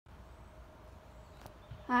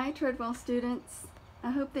Hi, Treadwell students.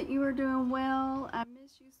 I hope that you are doing well. I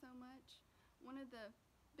miss you so much. One of the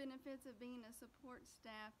benefits of being a support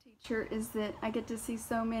staff teacher is that I get to see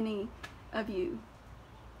so many of you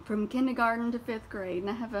from kindergarten to 5th grade, and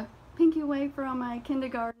I have a pinky wave for all my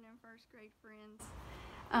kindergarten and 1st grade friends.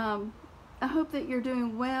 I hope that you're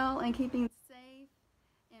doing well and keeping safe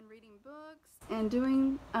and reading books and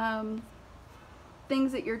doing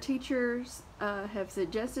things that your teachers have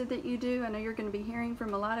suggested that you do. I know you're going to be hearing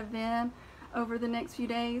from a lot of them over the next few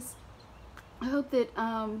days. I hope that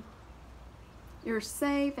you're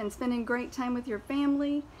safe and spending great time with your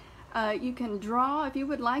family. You can draw. If you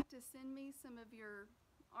would like to send me some of your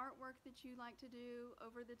artwork that you like to do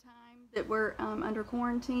over the time that we're under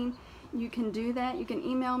quarantine, you can do that. You can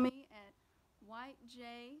email me at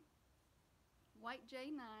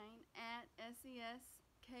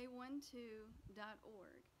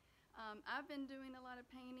whitej9@sesk12.org. I've been doing a lot of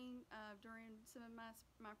painting during some of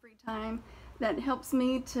my free time. That helps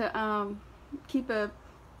me to keep a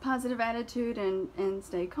positive attitude and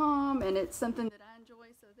stay calm, and it's something that I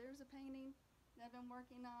enjoy. So there's a painting that I've been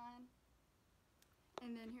working on,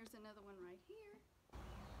 and then here's another one right here.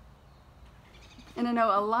 And I know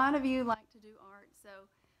a lot of you like to do art, so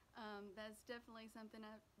that's definitely something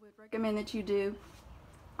I would recommend that you do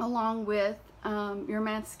along with your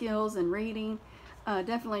math skills and reading.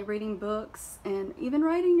 Definitely reading books and even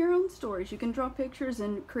writing your own stories. You can draw pictures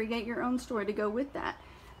and create your own story to go with that.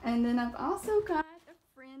 And then I've also got a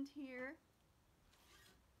friend here.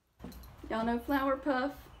 Y'all know Flower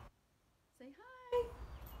Puff? Say hi.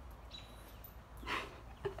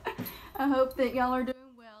 I hope that y'all are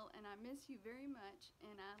doing well, and I miss you very much,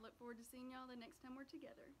 and I look forward to seeing y'all the next time we're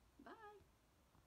together. Bye.